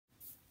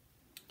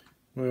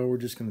Well, we're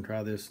just going to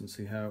try this and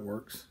see how it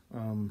works.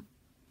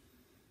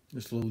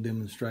 Just a little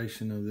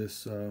demonstration of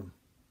this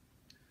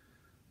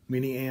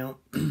mini amp.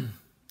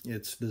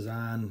 It's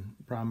designed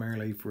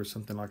primarily for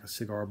something like a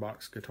cigar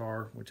box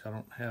guitar, which I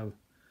don't have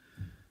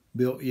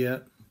built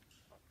yet,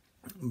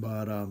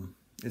 but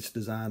it's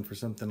designed for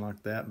something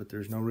like that. But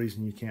there's no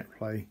reason you can't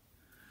play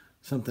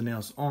something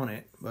else on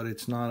it. But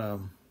it's not a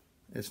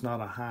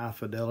high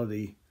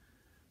fidelity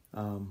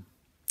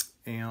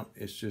amp.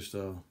 It's just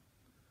a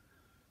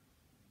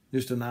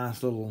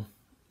nice little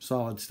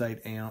solid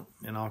state amp,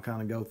 and I'll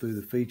kind of go through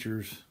the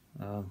features.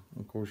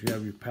 Of course, you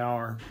have your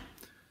power.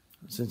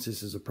 Since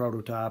this is a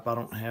prototype, I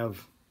don't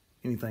have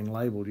anything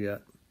labeled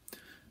yet.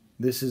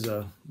 This is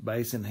a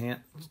bass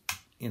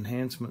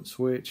enhancement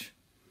switch.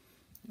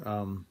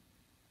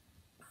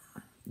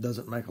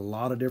 Doesn't make a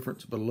lot of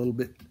difference, but a little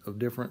bit of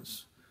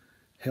difference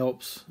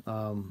helps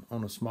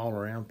on a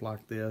smaller amp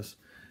like this.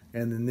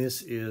 And then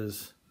this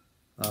is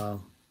a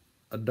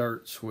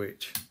dirt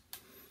switch.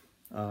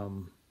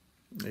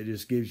 It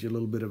just gives you a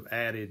little bit of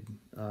added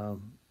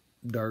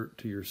dirt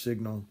to your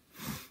signal.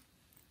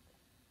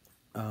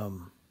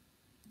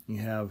 You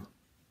have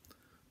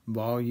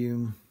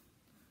volume,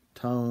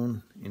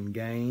 tone, and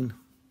gain.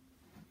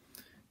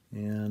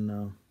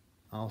 And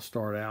I'll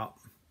start out.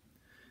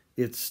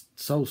 It's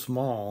so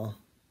small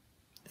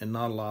and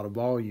not a lot of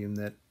volume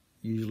that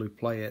you usually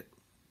play it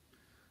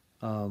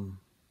with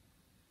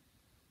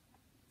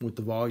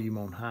the volume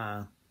on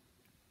high.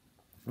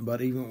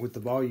 But even with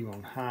the volume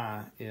on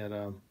high,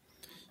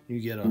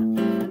 you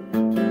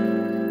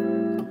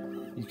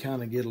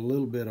kind of get a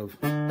little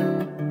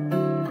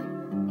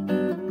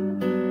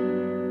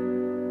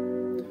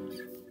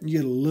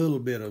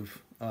bit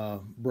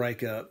of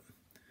breakup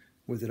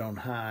with it on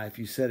high. If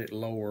you set it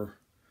lower,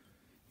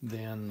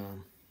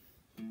 then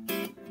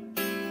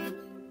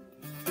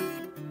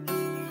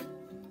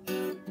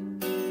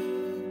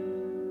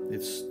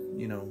it's,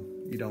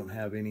 you don't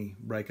have any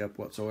breakup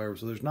whatsoever.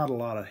 So there's not a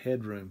lot of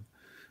headroom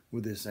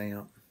with this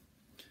amp.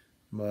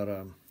 But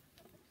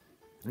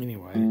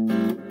anyway,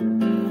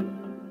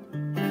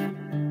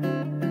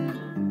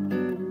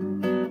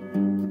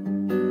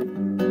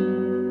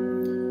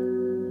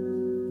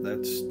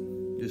 that's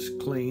just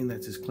clean.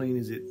 That's as clean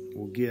as it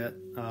will get.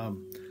 I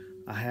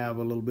have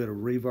a little bit of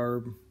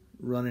reverb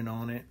running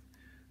on it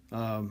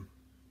on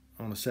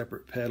a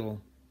separate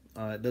pedal.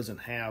 It doesn't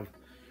have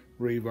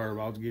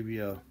reverb. I'll give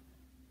you a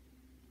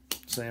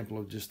sample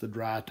of just the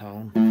dry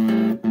tone.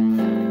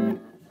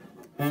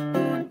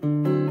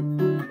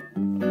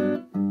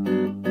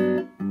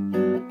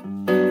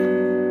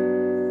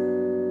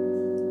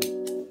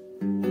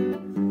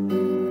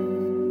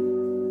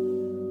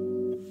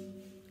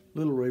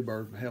 Little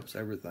reverb helps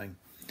everything.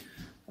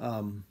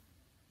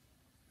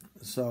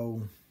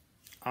 So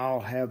I'll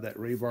have that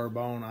reverb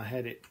on. I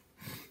had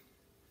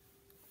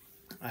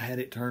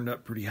it turned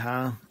up pretty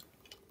high.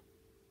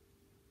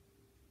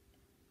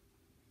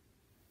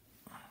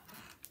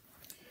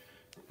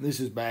 This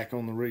is back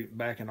on the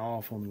backing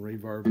off on the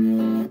reverb.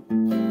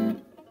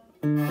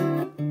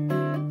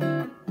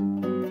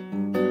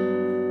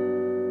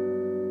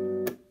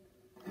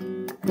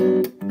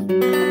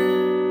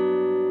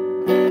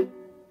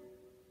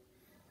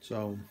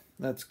 So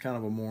that's kind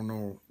of a more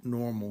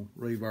normal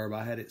reverb.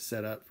 I had it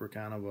set up for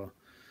kind of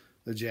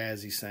the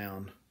jazzy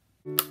sound.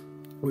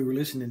 We were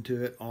listening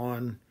to it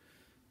on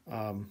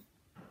the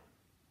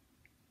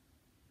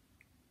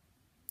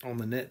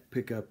net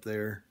pickup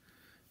there,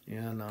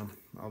 and I'll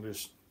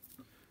just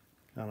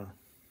kind of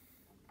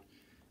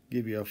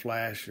give you a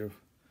flash of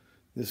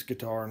this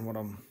guitar and what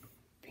I'm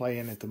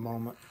playing at the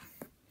moment.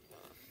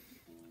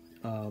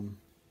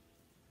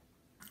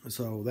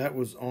 So that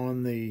was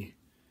on the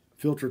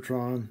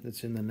Filtertron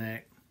that's in the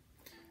neck.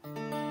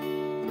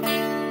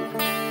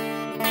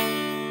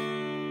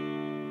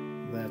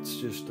 That's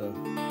just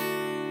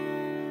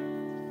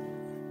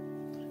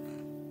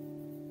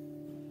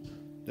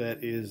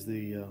that is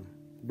the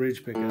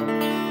bridge pickup,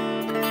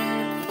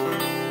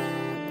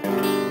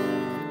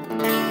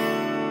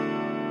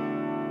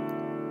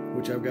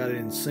 which I've got it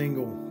in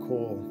single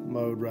coil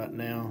mode right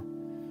now.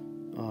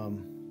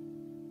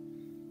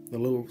 The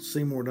little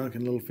Seymour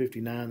Duncan little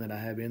 59 that I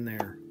have in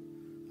there,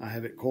 I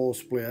have it coil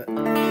split. So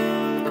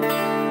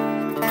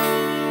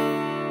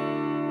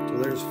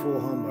there's full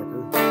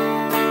humbucker.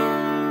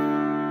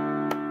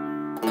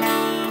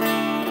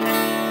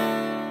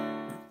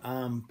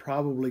 I'm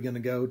probably going to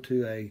go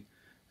to a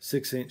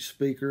 6-inch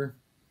speaker.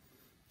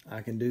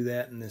 I can do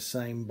that in this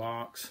same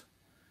box.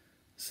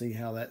 See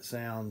how that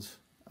sounds.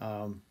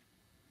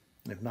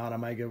 If not, I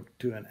may go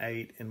to an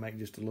 8 and make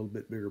just a little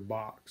bit bigger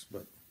box.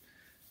 But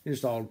it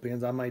just all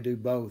depends. I may do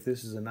both.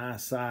 This is a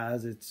nice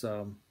size. It's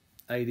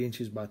 8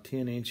 inches by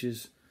 10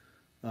 inches,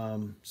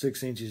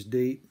 6 inches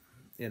deep.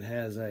 It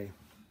has a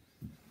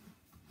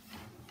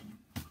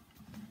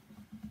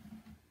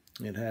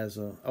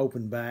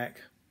open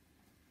back,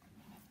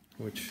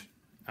 which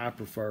I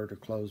prefer to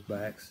closed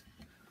backs.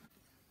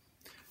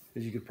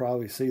 As you could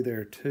probably see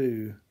there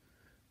too,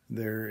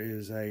 there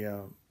is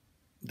a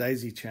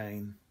daisy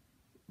chain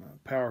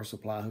power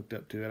supply hooked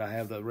up to it. I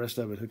have the rest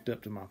of it hooked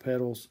up to my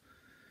pedals.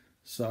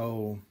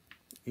 So,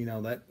 you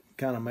know, that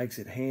kind of makes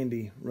it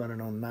handy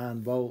running on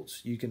 9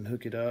 volts. You can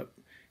hook it up.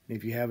 And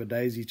if you have a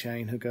daisy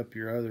chain, hook up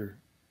your other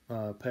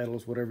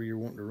pedals, whatever you're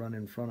wanting to run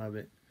in front of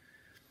it,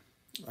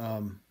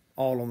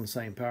 all on the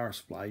same power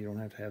supply. You don't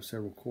have to have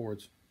several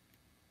cords.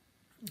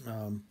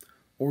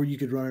 Or you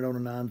could run it on a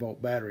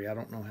 9-volt battery. I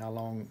don't know how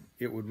long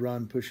it would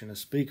run pushing a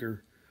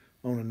speaker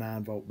on a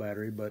 9-volt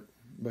battery, but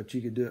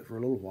you could do it for a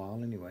little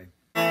while anyway.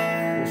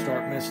 We'll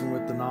start messing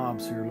with the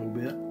knobs here a little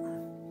bit.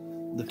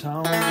 The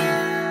tone,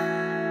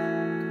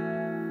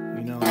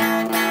 you know,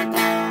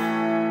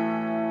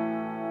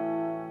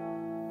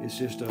 it's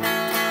just a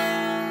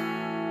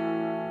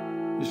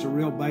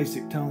real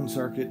basic tone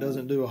circuit.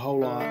 Doesn't do a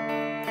whole lot.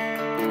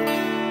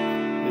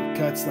 It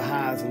cuts the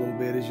highs a little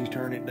bit as you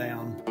turn it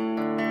down.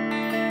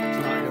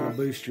 It's not going to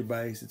boost your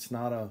bass. It's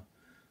not a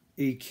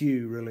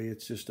EQ really.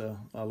 It's just a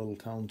little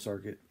tone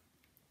circuit.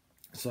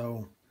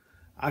 So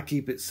I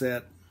keep it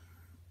set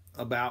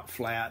about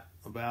flat,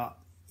 about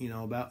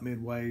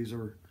midways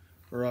or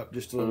up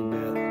just a little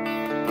bit.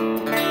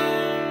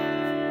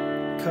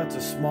 Cuts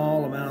a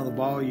small amount of the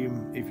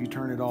volume if you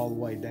turn it all the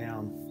way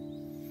down.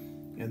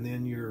 And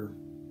then your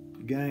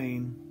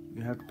gain,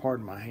 you have to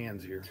pardon my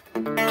hands here.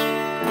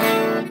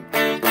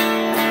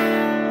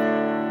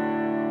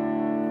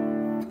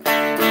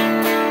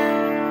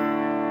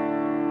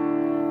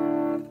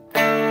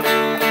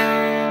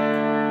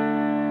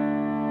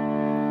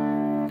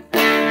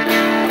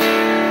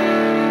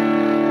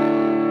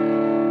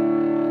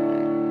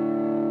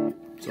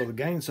 So the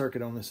gain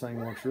circuit on this thing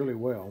works really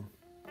well.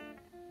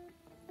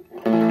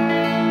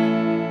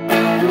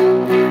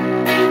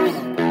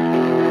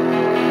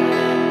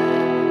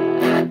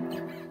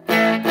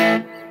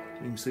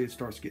 You can see it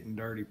starts getting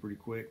dirty pretty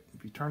quick.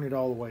 If you turn it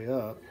all the way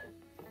up,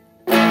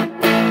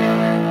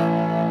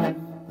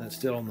 that's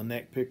still on the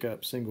neck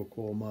pickup single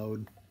coil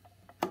mode.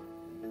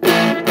 There's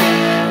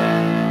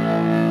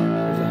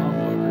a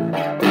humbucker.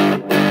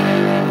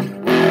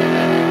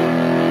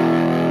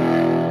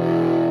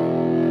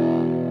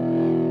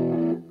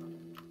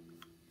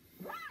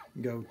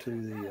 Go to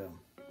the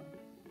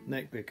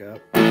neck pickup.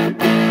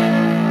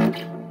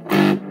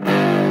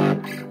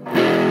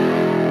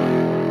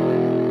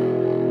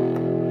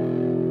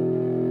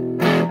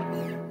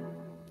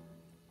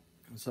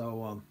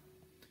 So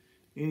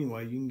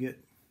anyway, you can get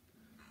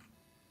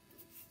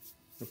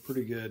a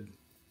pretty good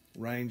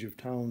range of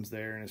tones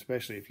there, and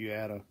especially if you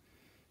add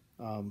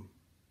a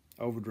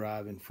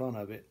overdrive in front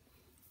of it.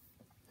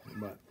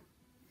 But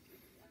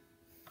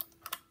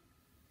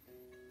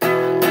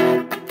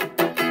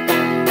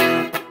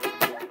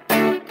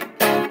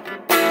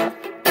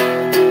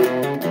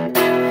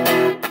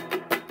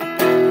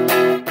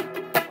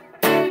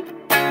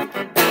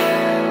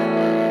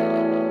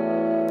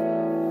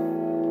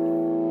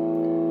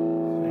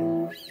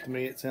to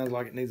me, it sounds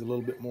like it needs a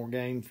little bit more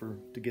gain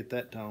to get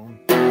that tone.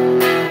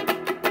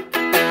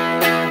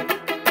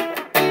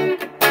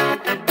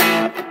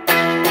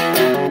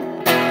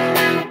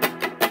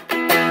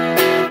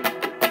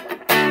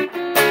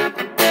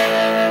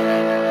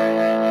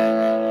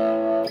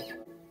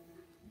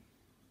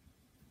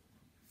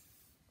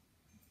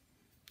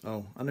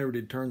 Oh, I never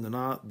did turn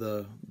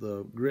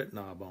the grit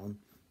knob on.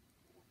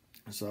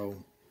 So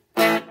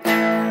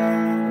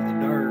the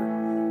dirt.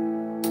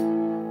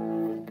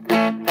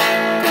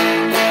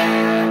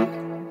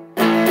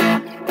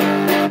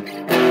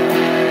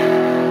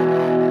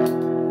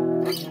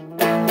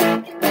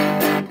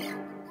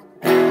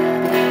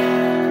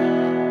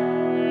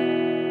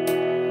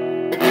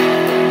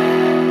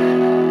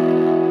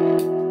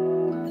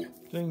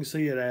 So you can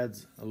see it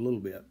adds a little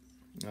bit,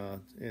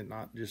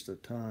 not just a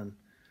ton,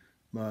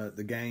 but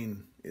the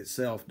gain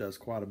itself does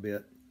quite a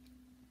bit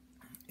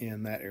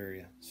in that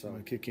area. So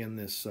I kick in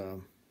this.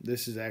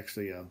 This is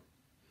actually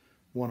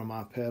one of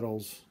my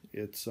pedals.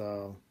 It's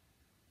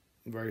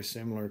very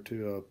similar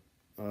to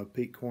a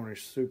Pete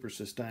Cornish Super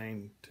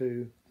Sustain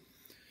 2.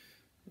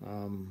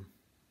 A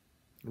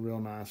real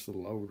nice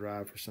little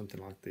overdrive for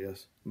something like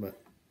this.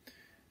 But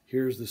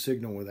here's the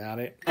signal without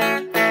it.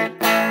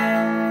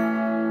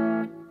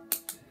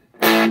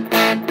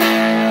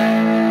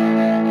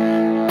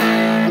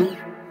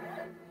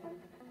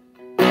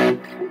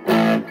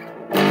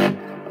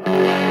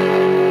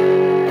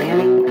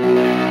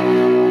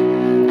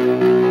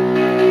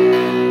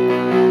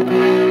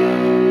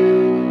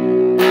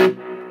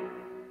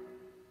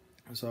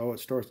 So it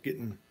starts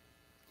getting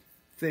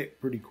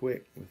thick pretty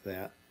quick with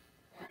that.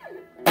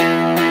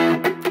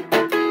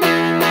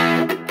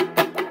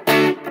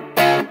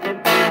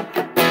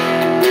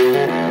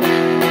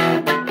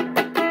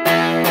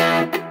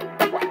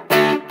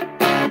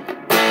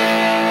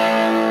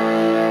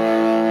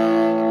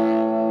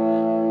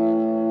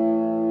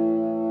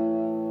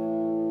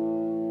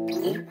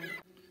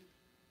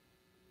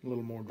 A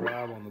little more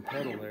drive on the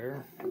pedal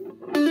there.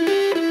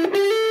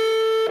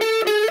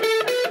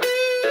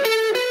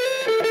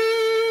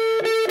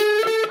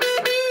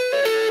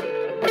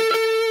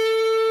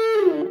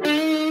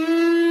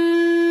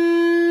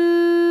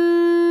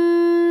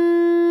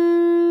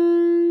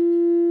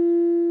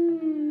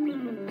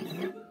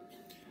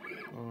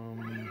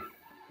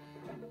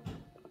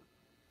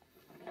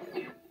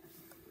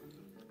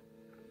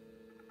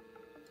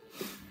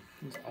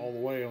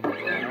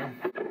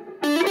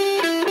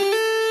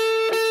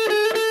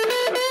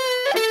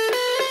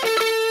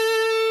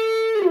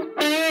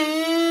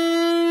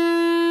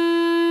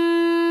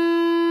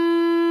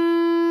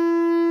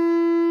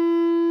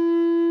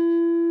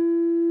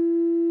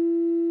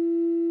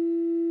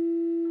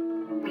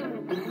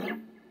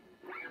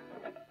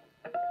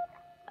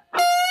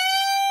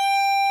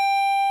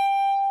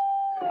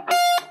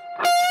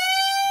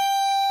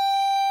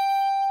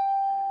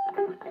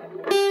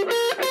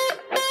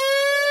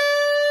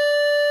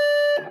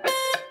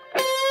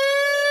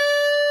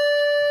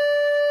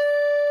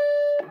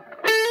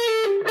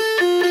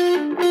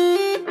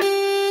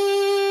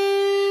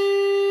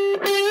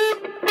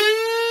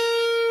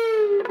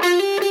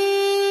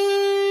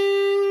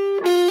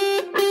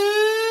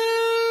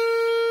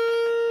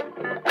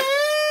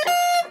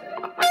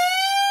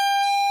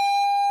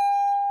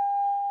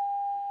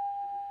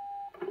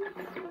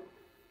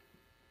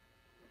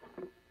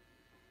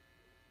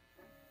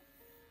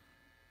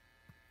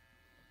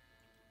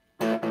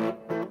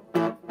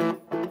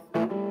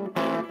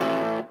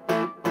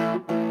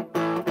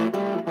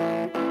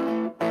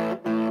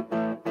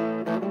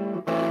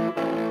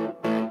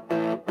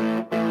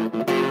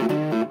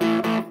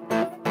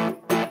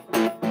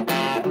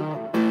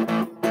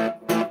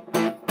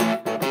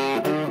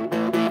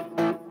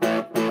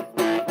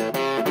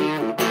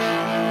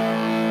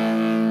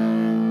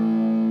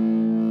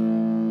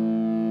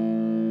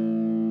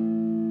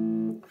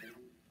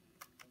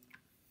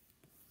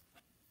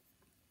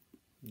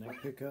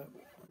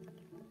 pickup.